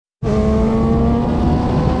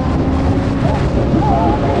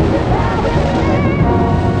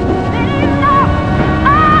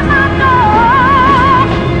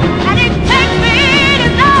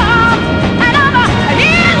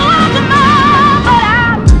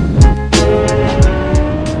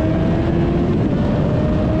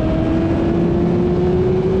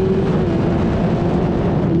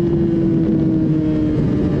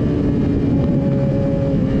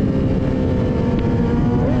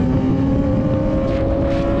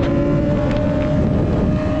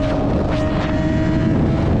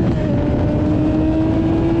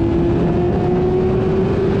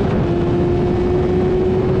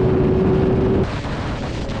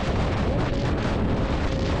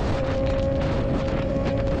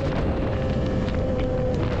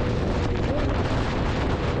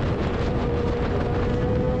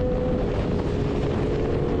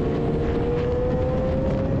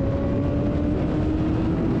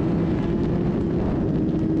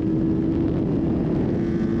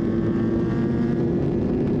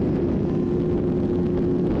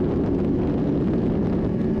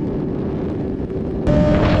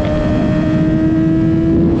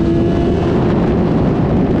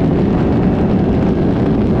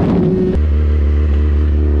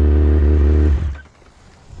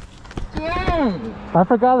I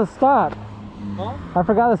forgot to stop. Huh? I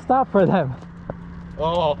forgot to stop for them.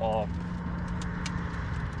 Oh.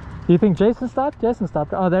 Do you think Jason stopped? Jason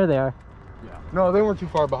stopped. Oh, there they are. Yeah. No, they weren't too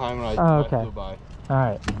far behind when I flew by.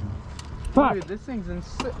 Alright. Fuck! Dude, this thing's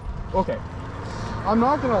insane. Okay. I'm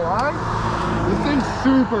not gonna lie. This thing's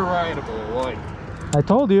super rideable. Like, I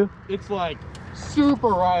told you. it's like super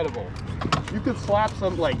rideable. You could slap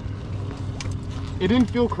some, like, it didn't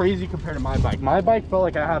feel crazy compared to my bike. My bike felt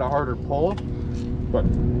like I had a harder pull, but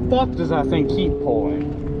fuck does that thing keep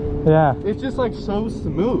pulling. Yeah. It's just like so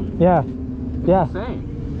smooth. Yeah. Yeah.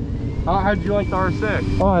 Insane. How'd you like the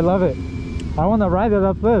R6? Oh, I love it. I want to ride it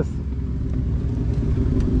up this.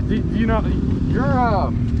 Do you know,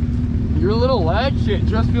 your little leg shit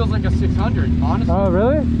just feels like a 600, honestly. Oh,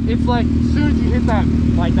 really? It's like, as soon as you hit that,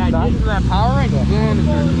 like that, get into that power range, then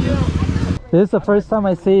it's This is the first time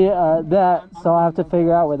I see that, so I have to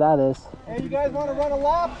figure out where that is. Hey, you guys want to run a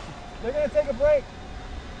lap? They're going to take a break.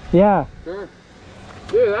 Yeah. sure.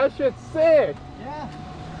 Dude, that shit's sick. Yeah.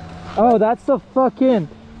 Oh, that's the fucking...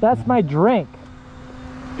 That's my drink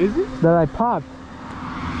Is it? that I popped.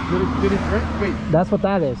 Did it drink? Wait, That's what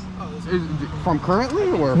that is. is it from currently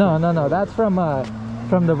or? No, no, no. That's from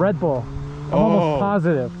the Red Bull. I'm almost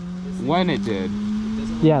positive. When it did.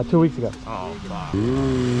 Yeah, 2 weeks ago. Oh, fuck.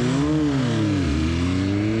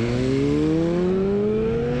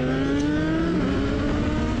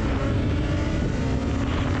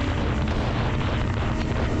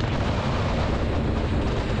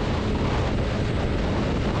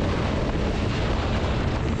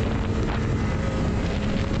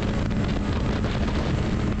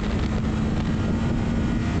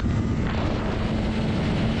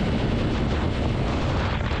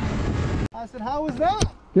 I said, how was that?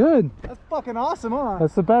 Good. That's fucking awesome, huh?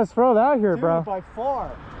 That's the best road out here, Dude, bro. by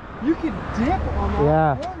far. You could dip on the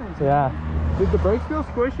Yeah. corners. Yeah. Did the brakes feel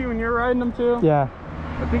squishy when you're riding them too? Yeah.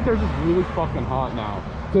 I think they're just really fucking hot now.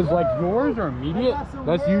 Because like yours are immediate.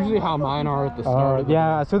 That's usually how mine are at the start.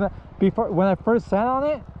 Yeah. So that before, when I first sat on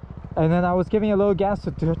it, and then I was giving a little gas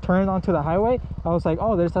to turn onto the highway, I was like,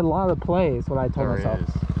 oh, there's a lot of plays. What I told myself. Is.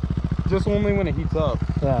 Just only when it heats up.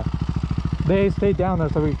 Yeah. They stayed down there,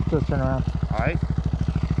 so we just turn around. Alright.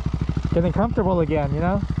 Getting comfortable again, you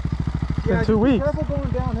know? It's Yeah, been 2 just be weeks. careful going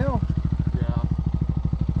downhill. Yeah.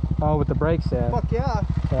 Oh, with the brakes, yeah. Fuck yeah.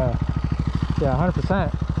 Yeah. Yeah,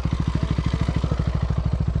 100%.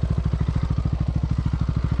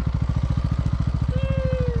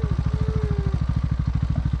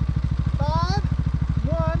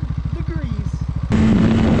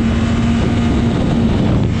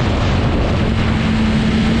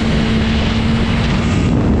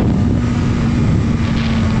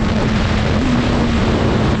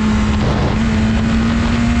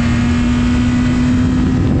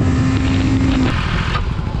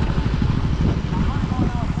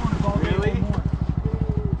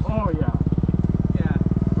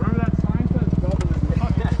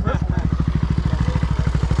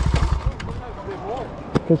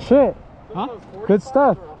 Good shit. Huh? Good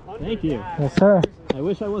stuff. Thank you. Yes, sir. I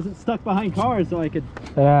wish I wasn't stuck behind cars so I could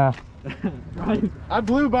Yeah. drive. I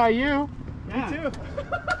blew by you. Yeah. Me too.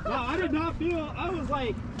 No, I did not feel, I was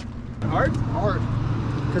like... Hard? Hard.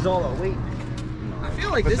 Because all the weight. I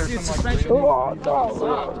feel like this dude's suspension. Oh,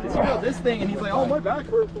 no. Because you know this thing and he's like, oh, my back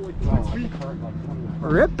hurts for like 6 weeks.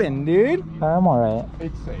 Ripping, dude. I'm alright.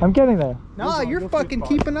 It's safe. I'm getting there. No, you're fucking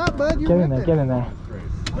keeping up, bud. You're Get in there, ripping. get in there.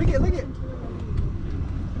 Look at, look at.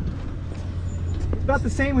 It's about the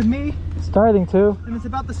same with me, Starting to. and it's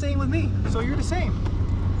about the same with me. So you're the same.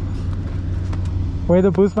 Way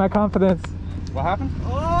to boost my confidence. What happened?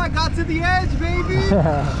 Oh, I got to the edge, baby.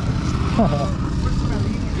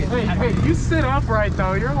 Hey, you sit upright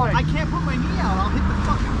though. You're like. I can't put my knee out. I'll hit the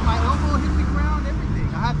fucking, my elbow hit the ground, everything.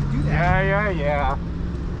 I have to do that. Yeah.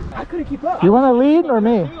 I couldn't keep up. You want to lead or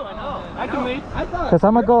me? I know. I can lead. I thought. Because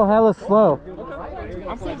I'm going to go hella slow.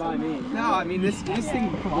 I'm fly by me. No, I mean, this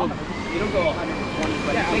thing, will, It'll go 120,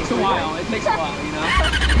 but it takes a while. It takes a while, you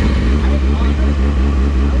know?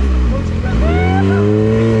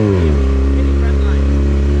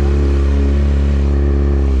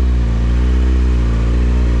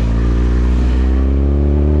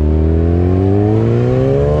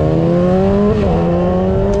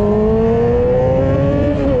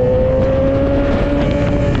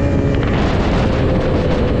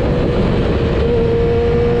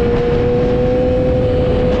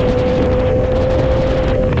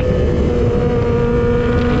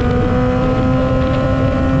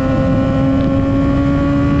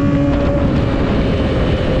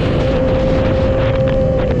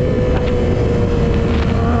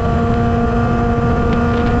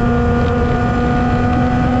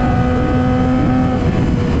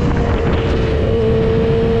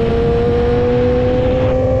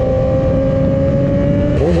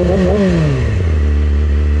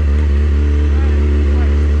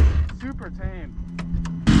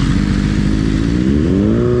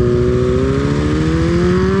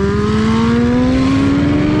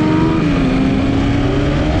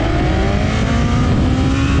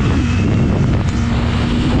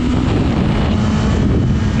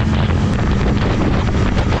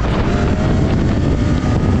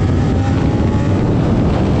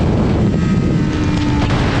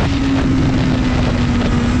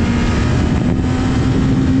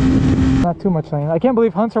 too much lane. I can't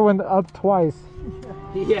believe Hunter went up twice.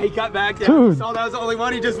 Yeah, he got back there. Dude. He saw that was the only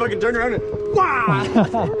one. He just fucking turned around and wow!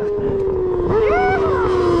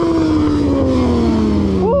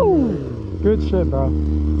 Woo! Good shit, bro.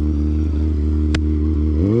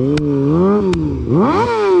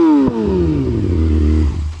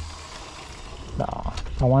 No,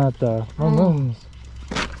 I wanted the rooms.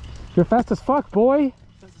 You're fast as fuck, boy.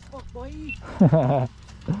 Fast as fuck, boy.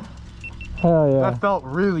 Hell yeah. That felt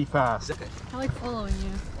really fast. I like following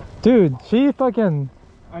you. Dude, she fucking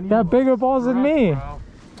got bigger balls than me. Bro.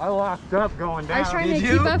 I locked up going down. I was trying to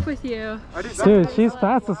keep up with you. Dude, she's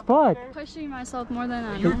fast as fuck. Pushing myself more than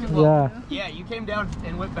I normally do. Yeah. Yeah, you came down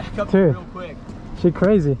and went back up Dude. real quick. She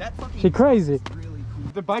crazy. That fucking She crazy. is really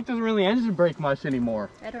cool. The bike doesn't really engine brake much anymore.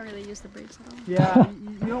 I don't really use the brakes at all. Yeah,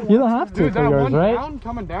 You don't have to Dude, for that yours, one right? down,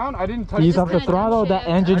 coming down, I didn't touch You use Just off the kinda throttle, dumb that shit.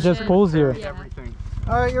 engine just pulls you. Yeah. everything.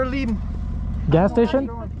 All right, you're leading. Gas station?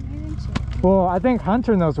 Well, I think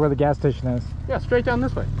Hunter knows where the gas station is. Yeah, straight down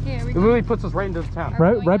this way. Here, It literally puts us right into the town. we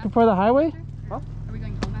Right, going right up? before the highway? Are we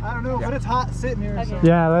going home now? I don't know, but it's hot sitting here. So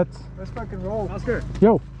Yeah, let's fucking roll. Oscar.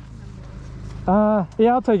 Yo.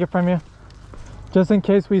 Yeah, I'll take it from you. Just in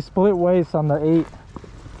case we split ways on the 8.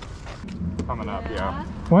 Coming up, yeah.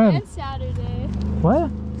 When? And Saturday. What?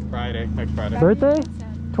 Friday, next Friday. Birthday? And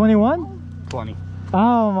Saturday. 21? 20.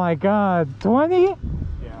 Oh my god. 20? Yeah.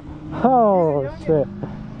 Oh shit.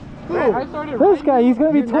 Hey, I started This guy, he's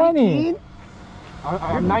gonna be 20.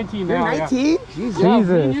 I'm 19 now. You're 19? Jesus. Yeah, me and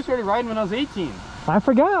Jesus. you started riding when I was 18. I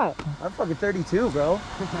forgot. I'm fucking 32, bro.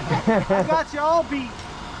 I got you all beat.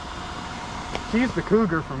 She's the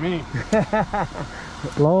cougar for me.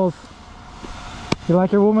 Lols. You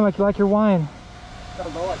like your woman like you like your wine.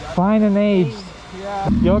 Fine and aged. Yeah.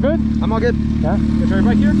 You all good? I'm all good. Yeah? Can I try your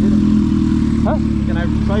bike here? Huh? Can I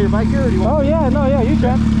try your bike here or do you want Oh yeah, no, yeah, you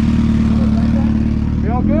can.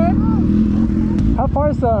 You all good? How far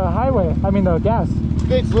is the highway? I mean the gas.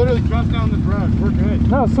 It's literally just down this road. We're good.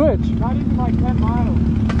 No, switch. Not even like 10 miles.